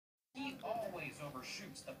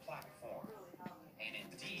overshoots the platform. And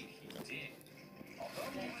indeed he did.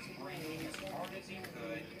 Although he was braking as hard as he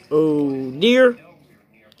could, oh dear.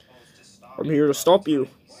 I'm here to stop you.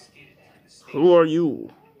 Who are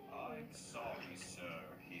you? I'm sorry, sir,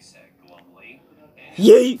 he said glumly.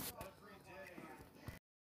 Yay!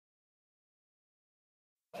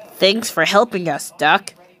 Thanks for helping us,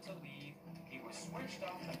 Duck.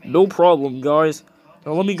 No problem, guys.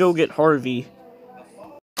 Now let me go get Harvey.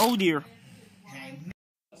 Oh dear.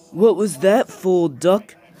 What was that for,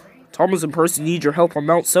 Duck? Thomas and Percy need your help on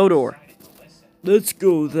Mount Sodor. Let's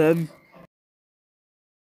go then.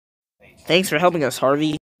 Thanks for helping us,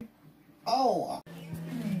 Harvey. Oh.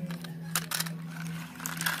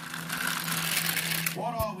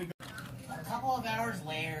 What are we? A couple of hours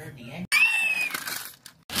later, the end.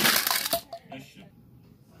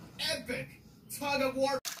 Epic tug of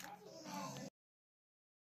war.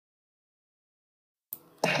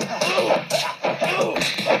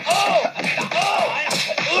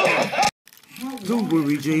 Don't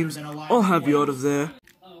worry, James. I'll have you out of there.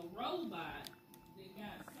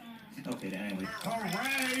 Okay, then anyway.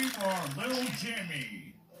 Hooray for little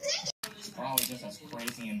Jimmy! It's probably just as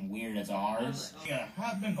crazy and weird as ours. Yeah,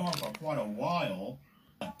 have been gone for quite a while.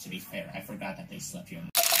 But to be fair, I forgot that they slept here.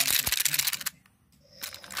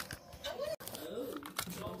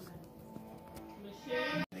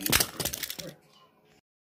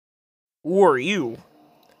 Who are you?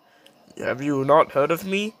 Have you not heard of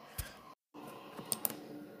me?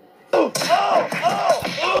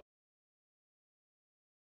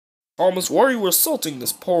 Thomas, why are you assaulting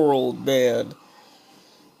this poor old man?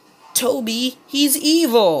 Toby, he's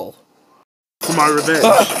evil. For my revenge.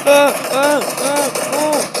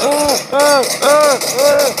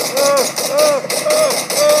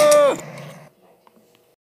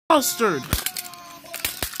 Bastard!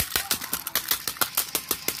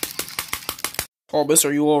 Thomas,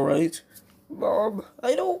 are you alright? Mom,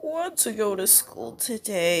 I don't want to go to school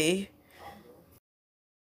today.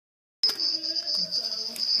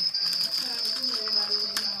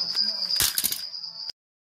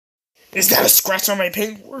 Is that a scratch on my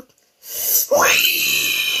paintwork?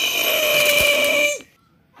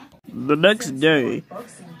 The next day,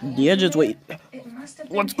 the engines wait.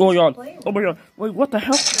 What's going on? Oh my god! Wait, what the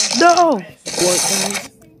hell? No! What?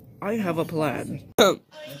 I have a plan.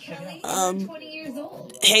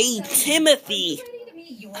 Hey, Timothy.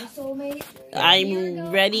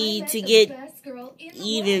 I'm ready to get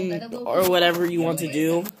even, or whatever you want to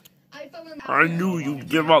do. I knew you'd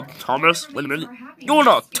give up, Thomas. Wait a minute. You're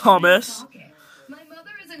not Thomas.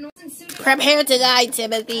 Prepare to die,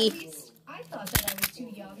 Timothy.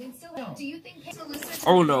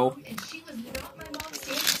 Oh no.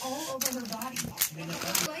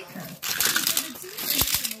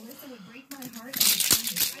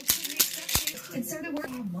 It started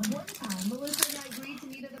working one time. Melissa and I agreed to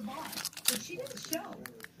meet at the bar, but she didn't show.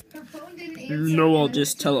 Her phone didn't answer. You know I'll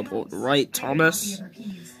just teleport, right, Thomas?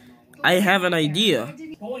 I have an idea.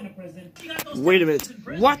 Wait a minute.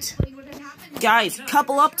 What? Guys,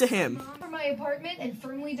 couple up to him.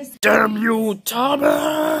 Damn you,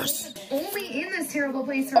 Thomas! Only in this terrible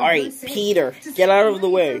place. Alright, Peter, get out of the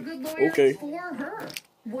way. Okay.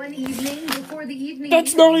 One evening before the evening.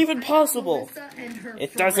 That's not even possible.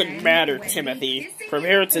 It doesn't matter, Timothy.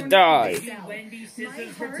 Prepare to die.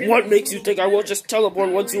 What makes you think I will just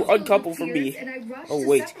teleport once you uncouple from me? Oh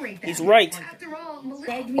wait, he's right.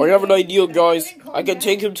 I have an idea, guys. I can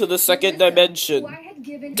take him to the second dimension.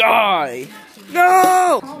 Die!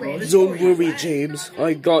 No! Don't worry, James.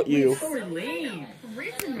 I got you.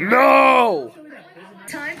 No!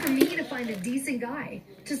 Time for me to find a decent guy,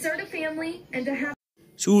 to start a family, and to have...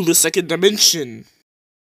 To the second dimension.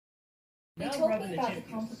 You told me about the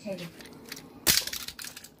complicated...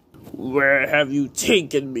 Where have you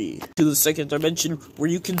taken me? To the second dimension where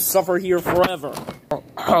you can suffer here forever.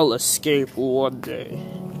 I'll escape one day.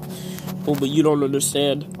 Oh, but you don't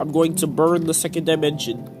understand. I'm going to burn the second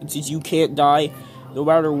dimension. And since you can't die, no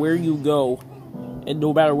matter where you go, and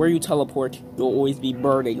no matter where you teleport, you'll always be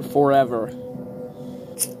burning forever.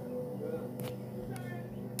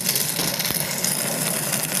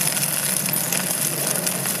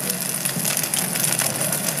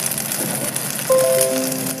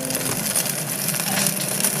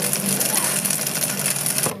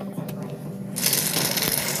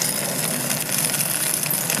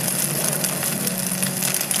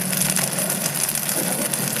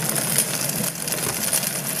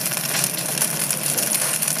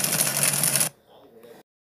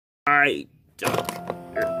 Hi,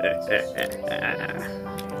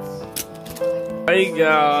 Hey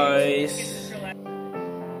guys.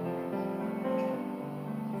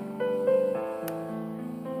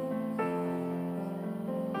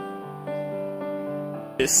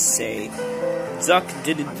 say, Zuck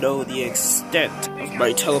didn't know the extent of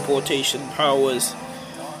my teleportation powers,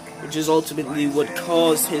 which is ultimately what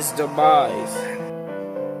caused his demise.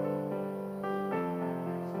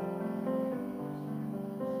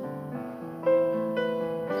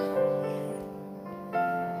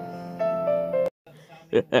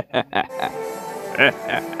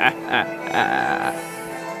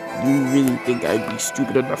 You really think I'd be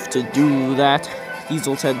stupid enough to do that?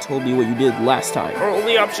 Diesel 10 told me what you did last time. Our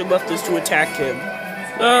only option left is to attack him.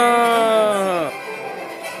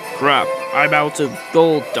 Crap, I'm out of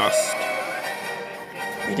gold dust.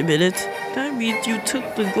 Wait a minute, that means you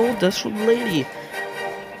took the gold dust from the lady.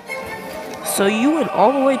 So you went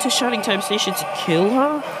all the way to Shining Time Station to kill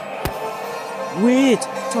her? Wait,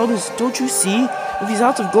 Thomas, don't you see? If he's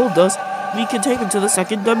out of gold dust, we can take him to the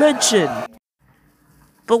second dimension.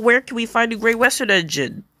 But where can we find a Great Western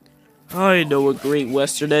Engine? I know a Great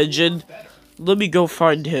Western Engine. Let me go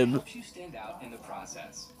find him. Helps you stand out in the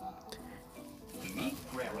process. Meet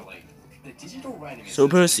Grammarly, the digital writing So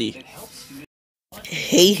assistant Percy. that helps students.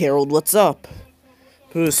 Hey Harold, what's up?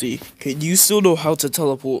 Percy, can you still know how to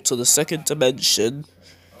teleport to the second dimension?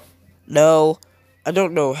 No, I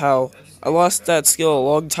don't know how. I lost that skill a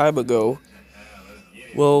long time ago.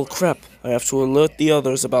 Well, crap, I have to alert the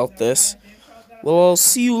others about this. Well, I'll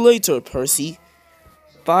see you later, Percy.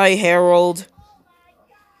 Bye, Harold.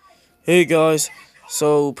 Hey guys,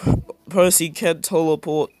 so Percy can't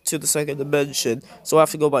teleport to the second dimension, so I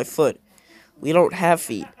have to go by foot. We don't have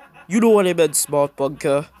feet. You know what I meant, smart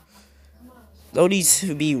bunker. No need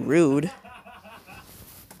to be rude.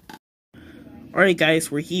 Alright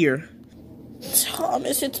guys, we're here.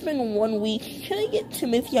 Thomas, it's been 1 week. Can I get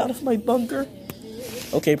Timothy out of my bunker?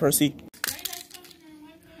 Okay, Percy.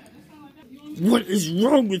 What is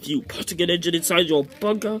wrong with you? Putting an engine inside your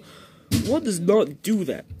bunker? One does not do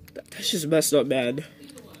that. That's just messed up, man.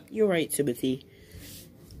 You're right, Timothy.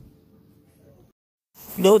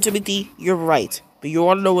 No, Timothy, you're right. But you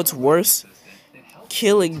want to know what's worse?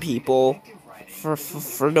 Killing people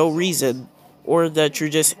for no reason, or that you're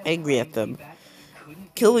just angry at them.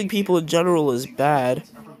 Killing people in general is bad,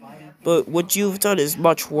 but what you've done is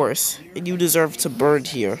much worse, and you deserve to burn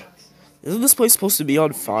here. Isn't this place supposed to be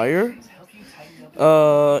on fire?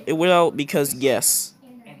 It went out because yes.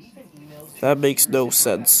 That makes no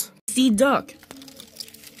sense. See, Duck.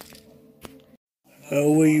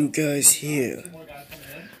 How are you guys here?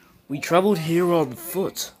 We traveled here on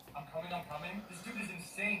foot.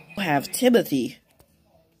 We have Timothy.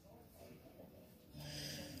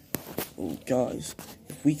 Oh, guys,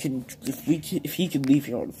 if he can leave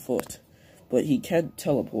here on foot, but he can't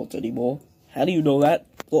teleport anymore. How do you know that?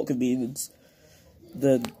 Plot convenience.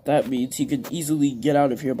 Then that means he can easily get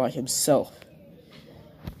out of here by himself.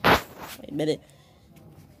 Wait a minute.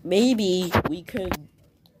 Maybe we could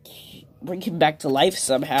bring him back to life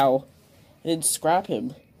somehow and scrap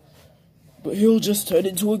him. But he'll just turn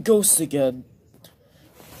into a ghost again.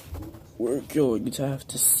 We're going to have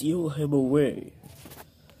to seal him away.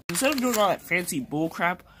 Instead of doing all that fancy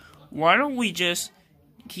bullcrap, why don't we just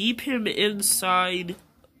keep him inside,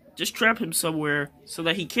 just trap him somewhere so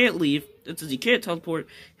that he can't leave, and since he can't teleport,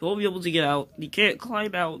 he won't be able to get out, and he can't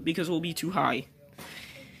climb out because it will be too high.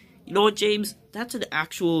 You know what, James? That's an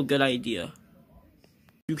actual good idea.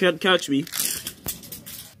 You can't catch me.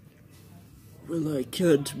 Well, I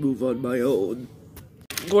can't move on my own.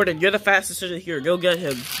 Gordon, you're the fastest in here. Go get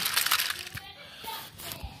him.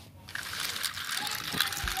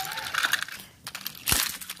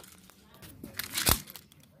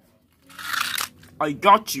 I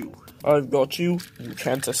got you. I've got you. You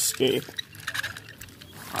can't escape.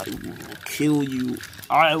 I will kill you.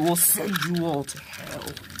 I will send you all to hell.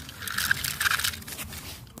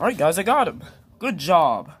 Alright guys, I got him. Good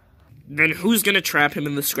job. Then who's gonna trap him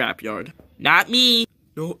in the scrapyard? Not me.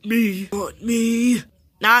 Not me. Not me.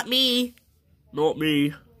 Not me. Not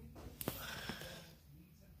me.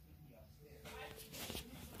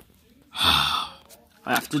 I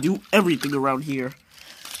have to do everything around here.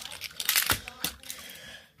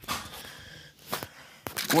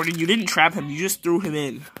 Gordon, you didn't trap him, you just threw him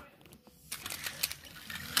in.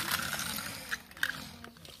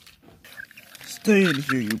 Stay in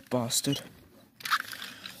here, you bastard.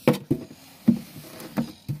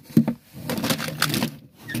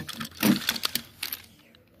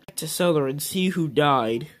 To cellar and see who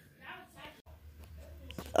died.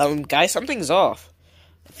 Guys, something's off.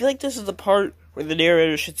 I feel like this is the part where the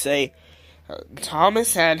narrator should say,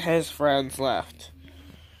 Thomas and his friends left.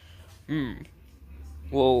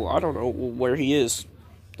 Well, I don't know where he is.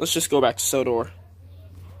 Let's just go back to Sodor.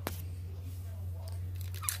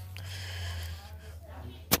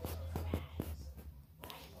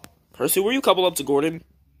 Percy, were you coupled up to Gordon?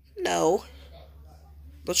 No.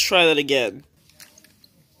 Let's try that again.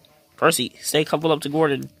 Percy, stay coupled up to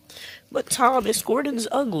Gordon. But Thomas, Gordon's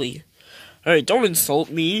ugly. Hey, don't insult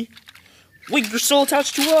me. Wait, you're still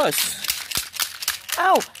attached to us.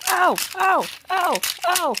 Ow! Ow! Ow! Ow!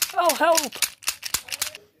 Ow! Oh, help!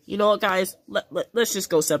 You know what, guys? Let's just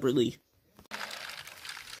go separately.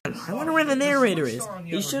 I wonder where the narrator is.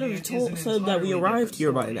 He should have said that we arrived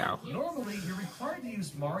here by now.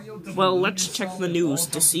 Well, let's check the news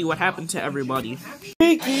to see what happened to everybody.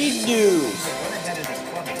 Breaking news!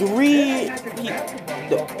 2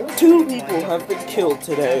 people have been killed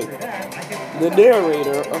today. The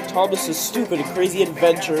narrator of Thomas's stupid and crazy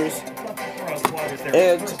adventures,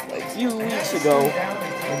 and a few weeks ago,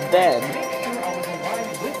 and then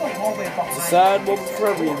it's a sad moment for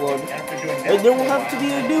everyone, and there will have to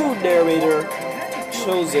be a new narrator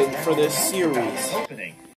chosen for this series.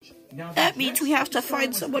 That means we have to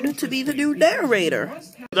find someone to be the new narrator.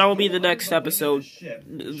 That will be the next episode,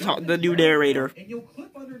 the new narrator.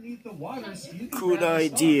 Good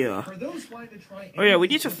idea. Oh yeah, we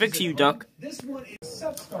need to fix you, Duck.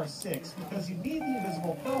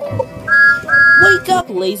 Wake up,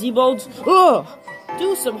 lazy bones! Ugh!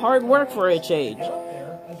 Do some hard work for a change.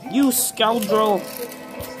 You scoundrel!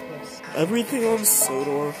 Everything on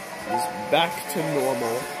Sodor is back to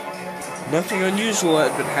normal. Nothing unusual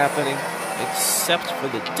had been happening, except for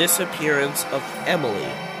the disappearance of Emily.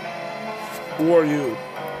 Who are you?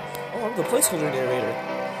 Oh, I'm the placeholder narrator.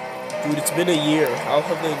 Dude, it's been a year. How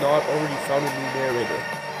have they not already found a new narrator?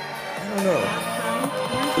 I don't know.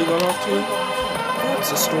 They gone off to?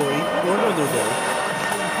 That's a story for another day.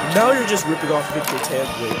 Now you're just ripping off Victor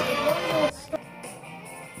Tangley.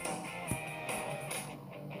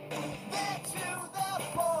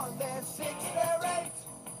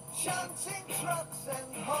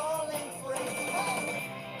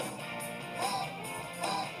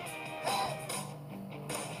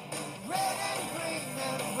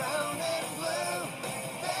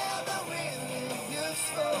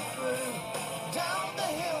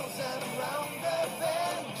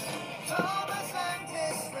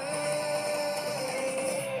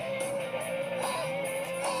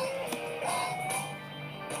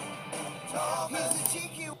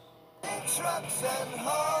 Trucks and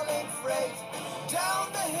hauling freight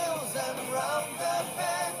down the